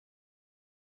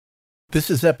This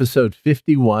is episode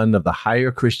 51 of the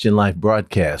Higher Christian Life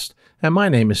broadcast, and my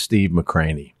name is Steve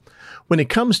McCraney. When it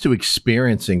comes to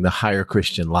experiencing the higher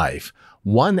Christian life,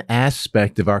 one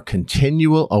aspect of our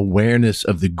continual awareness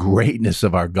of the greatness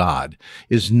of our God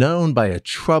is known by a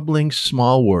troubling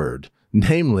small word,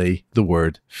 namely the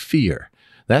word fear.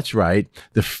 That's right,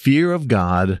 the fear of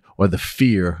God or the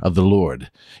fear of the Lord.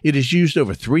 It is used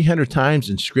over 300 times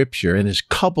in Scripture and is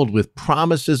coupled with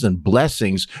promises and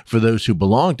blessings for those who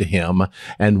belong to Him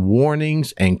and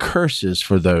warnings and curses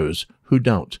for those who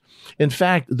don't. In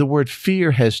fact, the word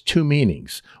fear has two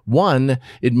meanings. One,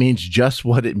 it means just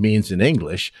what it means in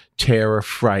English, terror,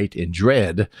 fright, and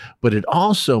dread, but it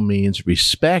also means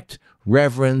respect,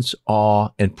 reverence, awe,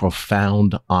 and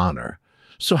profound honor.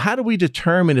 So how do we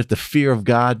determine if the fear of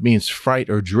God means fright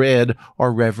or dread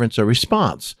or reverence or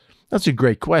response? That's a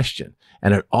great question,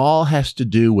 and it all has to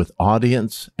do with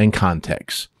audience and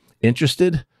context.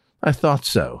 Interested? I thought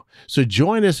so. So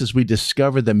join us as we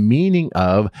discover the meaning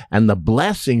of and the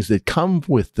blessings that come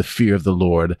with the fear of the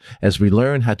Lord as we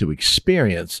learn how to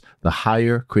experience the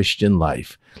higher Christian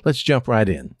life. Let's jump right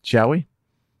in, shall we?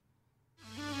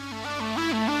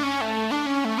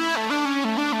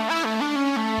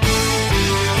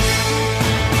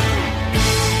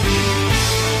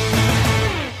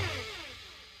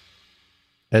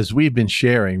 As we've been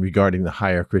sharing regarding the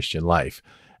higher Christian life,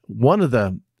 one of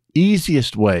the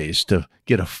easiest ways to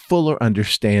get a fuller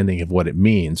understanding of what it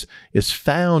means is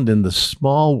found in the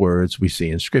small words we see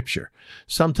in Scripture.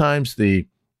 Sometimes the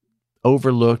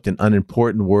overlooked and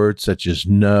unimportant words such as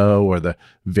no or the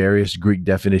various Greek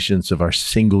definitions of our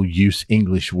single-use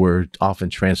English word, often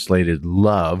translated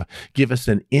love, give us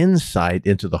an insight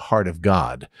into the heart of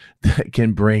God that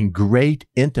can bring great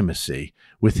intimacy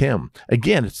with Him.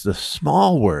 Again, it's the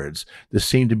small words that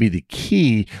seem to be the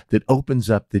key that opens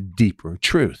up the deeper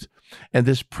truth. And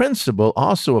this principle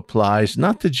also applies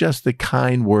not to just the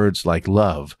kind words like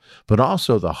love, but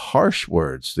also the harsh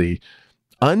words, the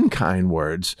unkind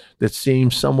words that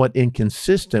seem somewhat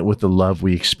inconsistent with the love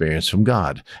we experience from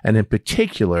God. And in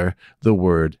particular, the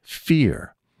word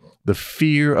fear, the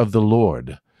fear of the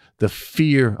Lord, the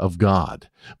fear of God.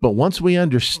 But once we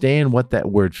understand what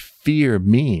that word fear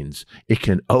means, it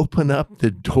can open up the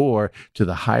door to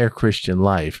the higher Christian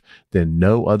life than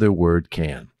no other word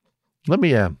can. Let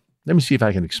me see if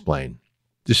I can explain.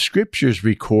 The Scriptures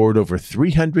record over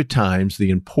 300 times the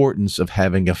importance of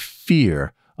having a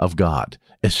fear of God,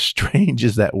 as strange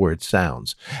as that word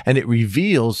sounds. And it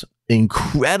reveals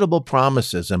incredible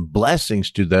promises and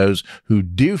blessings to those who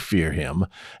do fear Him,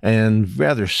 and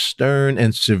rather stern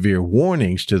and severe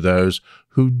warnings to those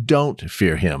who don't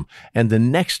fear Him. And the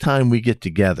next time we get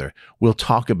together, we'll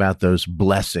talk about those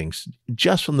blessings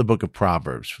just from the book of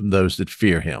Proverbs, from those that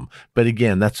fear Him. But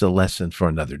again, that's a lesson for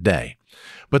another day.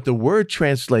 But the word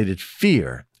translated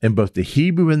fear in both the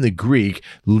Hebrew and the Greek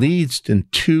leads in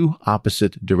two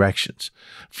opposite directions.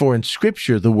 For in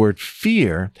Scripture, the word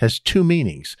fear has two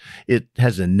meanings. It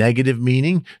has a negative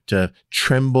meaning, to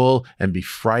tremble and be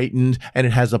frightened, and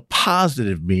it has a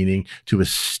positive meaning, to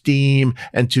esteem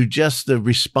and to just the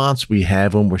response we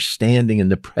have when we're standing in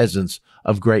the presence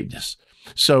of greatness.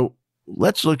 So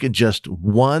let's look at just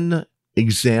one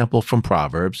example from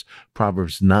Proverbs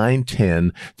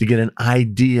 9:10, to get an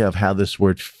idea of how this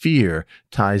word fear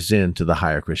ties into the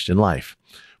higher Christian life.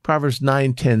 Proverbs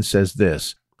 9:10 says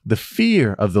this: "The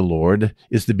fear of the Lord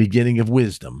is the beginning of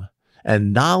wisdom,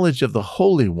 and knowledge of the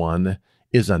Holy One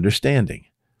is understanding."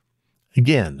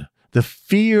 Again, the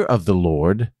fear of the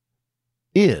Lord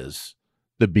is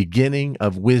the beginning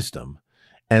of wisdom,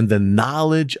 and the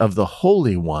knowledge of the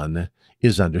Holy One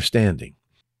is understanding.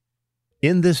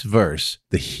 In this verse,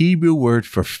 the Hebrew word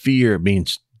for fear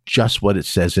means just what it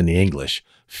says in the English,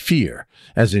 fear,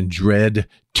 as in dread,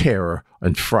 terror,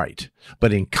 and fright.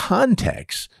 But in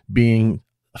context, being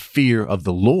fear of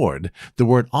the Lord, the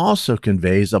word also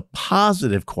conveys a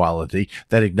positive quality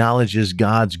that acknowledges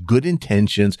God's good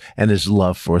intentions and His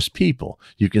love for His people.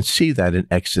 You can see that in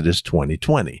Exodus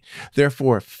 20:20.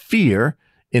 Therefore, fear,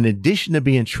 in addition to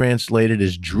being translated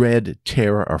as dread,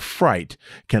 terror, or fright,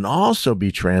 can also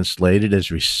be translated as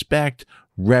respect,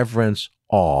 reverence,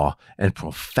 awe, and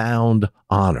profound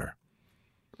honor.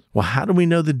 Well, how do we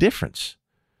know the difference?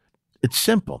 It's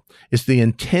simple. It's the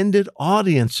intended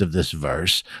audience of this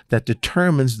verse that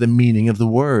determines the meaning of the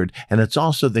word, and it's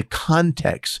also the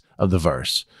context of the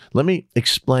verse. Let me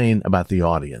explain about the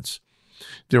audience.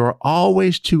 There are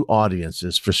always two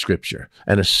audiences for Scripture,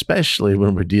 and especially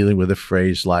when we're dealing with a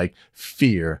phrase like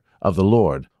fear of the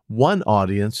Lord. One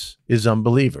audience is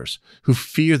unbelievers who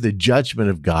fear the judgment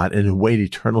of God and await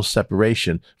eternal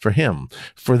separation for him.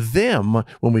 For them,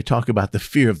 when we talk about the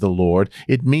fear of the Lord,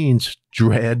 it means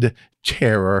dread,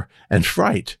 terror, and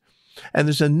fright. And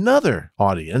there's another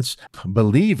audience,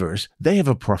 believers. They have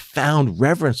a profound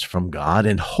reverence from God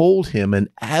and hold him in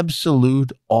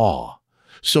absolute awe.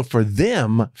 So for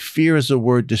them, fear is a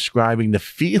word describing the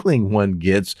feeling one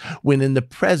gets when in the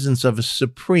presence of a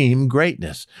supreme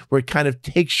greatness, where it kind of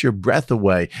takes your breath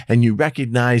away and you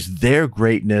recognize their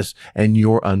greatness and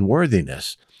your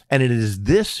unworthiness. And it is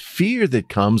this fear that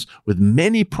comes with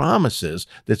many promises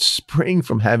that spring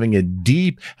from having a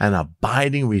deep and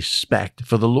abiding respect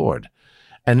for the Lord.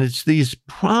 And it's these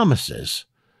promises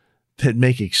that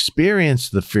make experience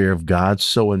the fear of God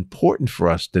so important for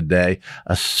us today,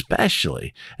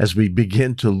 especially as we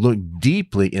begin to look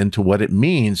deeply into what it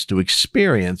means to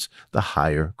experience the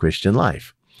higher Christian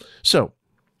life. So,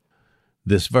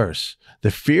 this verse,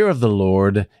 the fear of the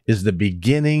Lord is the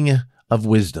beginning of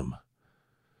wisdom.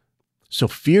 So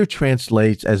fear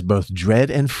translates as both dread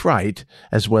and fright,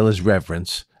 as well as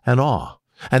reverence and awe.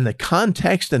 And the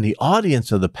context and the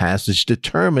audience of the passage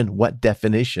determine what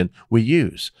definition we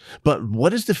use. But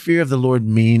what does the fear of the Lord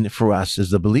mean for us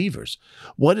as the believers?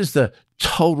 What is the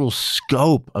total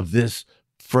scope of this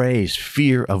phrase,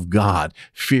 fear of God,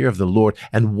 fear of the Lord?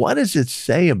 And what does it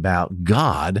say about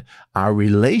God, our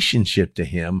relationship to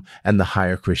him, and the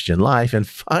higher Christian life? And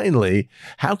finally,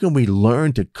 how can we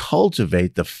learn to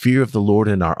cultivate the fear of the Lord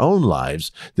in our own lives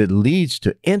that leads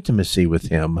to intimacy with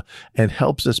him and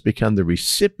helps us become the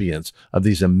recipients of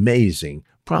these amazing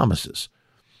promises?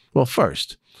 Well,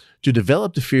 first, to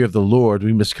develop the fear of the Lord,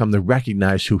 we must come to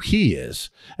recognize who he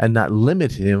is and not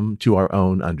limit him to our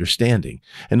own understanding.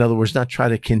 In other words, not try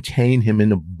to contain him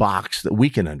in a box that we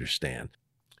can understand.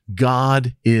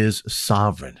 God is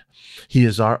sovereign. He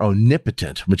is our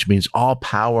omnipotent, which means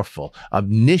all-powerful,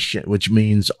 omniscient, which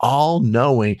means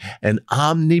all-knowing, and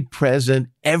omnipresent,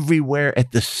 everywhere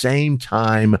at the same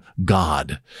time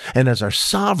God. And as our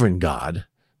sovereign God,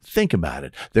 think about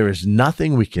it. There is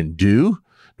nothing we can do,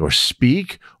 nor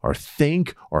speak, or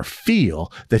think, or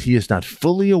feel that he is not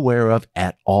fully aware of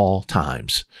at all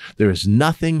times. There is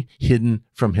nothing hidden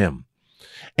from him.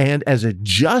 And as a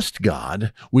just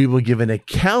God, we will give an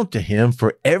account to him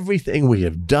for everything we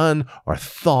have done or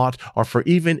thought, or for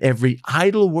even every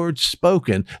idle word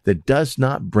spoken that does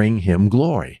not bring him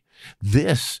glory.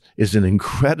 This is an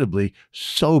incredibly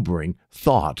sobering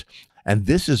thought, and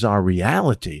this is our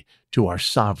reality to our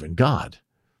sovereign God.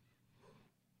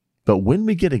 But when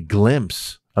we get a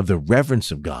glimpse of the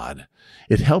reverence of God,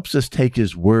 it helps us take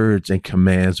his words and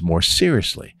commands more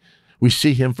seriously. We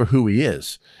see him for who he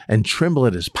is and tremble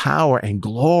at his power and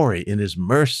glory in his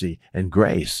mercy and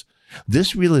grace.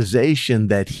 This realization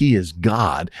that he is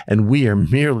God and we are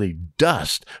merely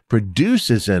dust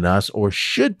produces in us, or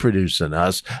should produce in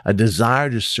us, a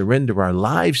desire to surrender our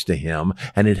lives to him,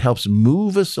 and it helps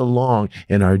move us along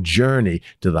in our journey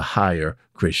to the higher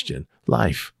Christian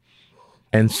life.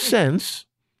 And since,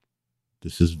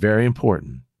 this is very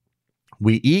important,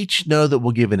 we each know that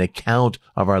we'll give an account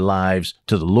of our lives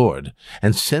to the Lord,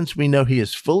 and since we know he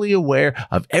is fully aware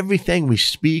of everything we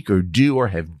speak or do or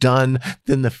have done,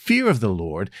 then the fear of the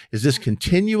Lord is this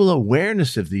continual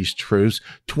awareness of these truths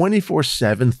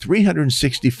 24/7,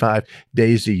 365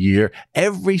 days a year,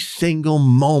 every single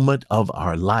moment of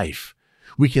our life.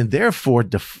 We can therefore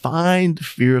define the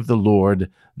fear of the Lord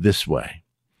this way.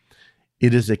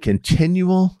 It is a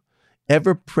continual,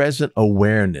 ever-present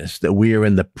awareness that we are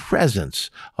in the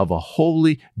presence of a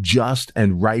holy, just,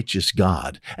 and righteous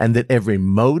God, and that every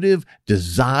motive,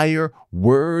 desire,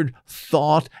 word,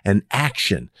 thought, and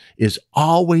action is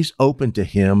always open to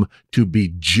him to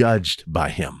be judged by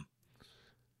him.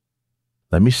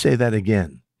 Let me say that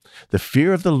again. The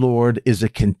fear of the Lord is a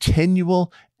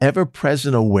continual,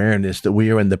 ever-present awareness that we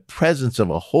are in the presence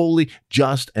of a holy,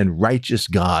 just, and righteous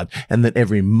God, and that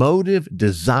every motive,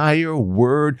 desire,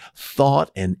 word,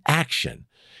 thought, and action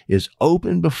is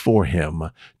open before him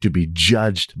to be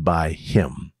judged by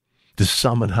him. To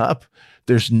sum it up,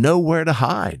 there's nowhere to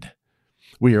hide.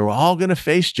 We are all going to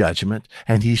face judgment,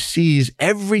 and he sees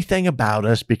everything about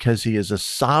us because he is a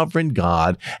sovereign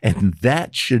God, and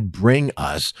that should bring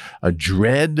us a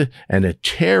dread and a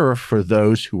terror for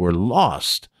those who are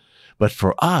lost, but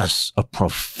for us, a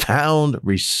profound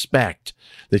respect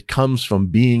that comes from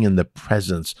being in the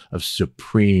presence of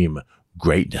supreme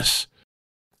greatness.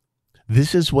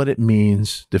 This is what it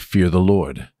means to fear the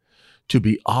Lord, to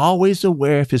be always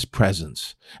aware of his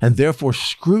presence, and therefore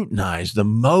scrutinize the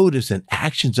motives and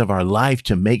actions of our life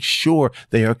to make sure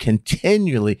they are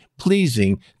continually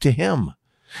pleasing to him.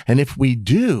 And if we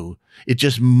do, It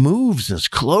just moves us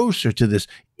closer to this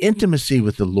intimacy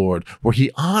with the Lord, where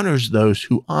he honors those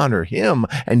who honor him,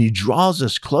 and he draws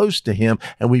us close to him,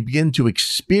 and we begin to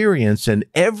experience in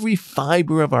every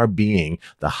fiber of our being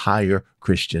the higher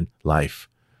Christian life.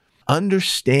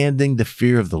 Understanding the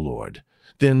fear of the Lord,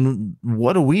 then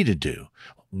what are we to do?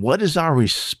 What is our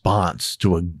response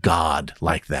to a God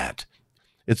like that?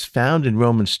 It's found in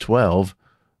Romans 12,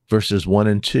 verses 1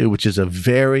 and 2, which is a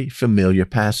very familiar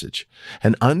passage.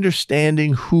 And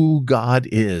understanding who God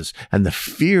is and the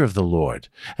fear of the Lord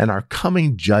and our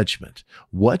coming judgment,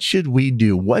 what should we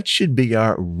do? What should be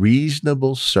our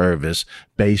reasonable service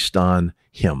based on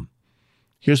him?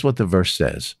 Here's what the verse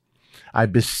says. I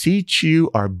beseech you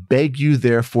or beg you,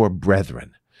 therefore,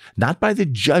 brethren, not by the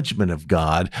judgment of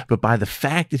God, but by the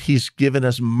fact that he's given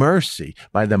us mercy,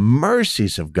 by the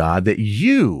mercies of God, that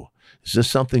you, this is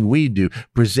something we do,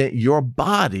 present your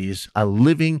bodies a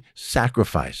living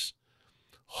sacrifice,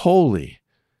 holy,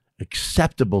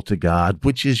 acceptable to God,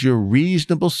 which is your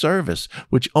reasonable service,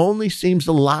 which only seems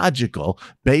logical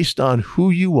based on who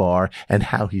you are and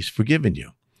how he's forgiven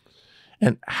you.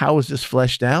 And how is this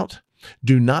fleshed out?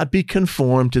 Do not be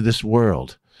conformed to this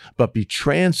world, but be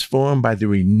transformed by the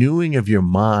renewing of your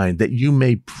mind, that you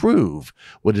may prove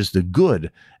what is the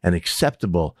good and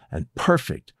acceptable and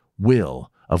perfect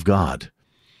will of God.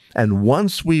 And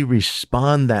once we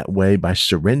respond that way by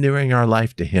surrendering our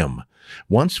life to him,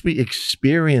 once we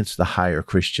experience the higher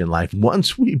Christian life,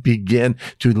 once we begin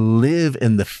to live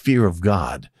in the fear of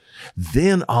God,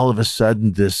 then all of a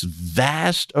sudden this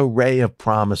vast array of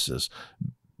promises,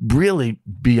 really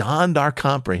beyond our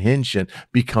comprehension,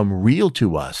 become real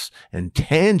to us and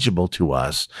tangible to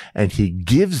us, and he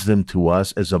gives them to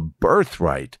us as a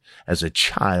birthright, as a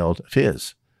child of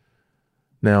his.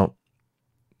 Now,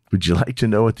 would you like to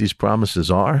know what these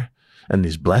promises are and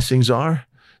these blessings are?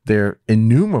 They're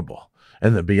innumerable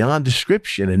and they're beyond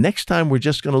description. And next time we're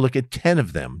just going to look at 10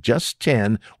 of them, just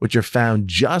 10, which are found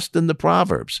just in the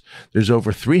Proverbs. There's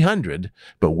over 300,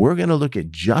 but we're going to look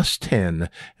at just 10.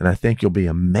 And I think you'll be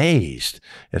amazed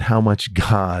at how much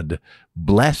God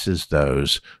blesses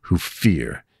those who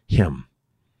fear him.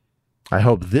 I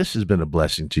hope this has been a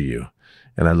blessing to you,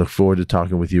 and I look forward to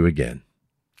talking with you again.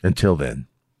 Until then.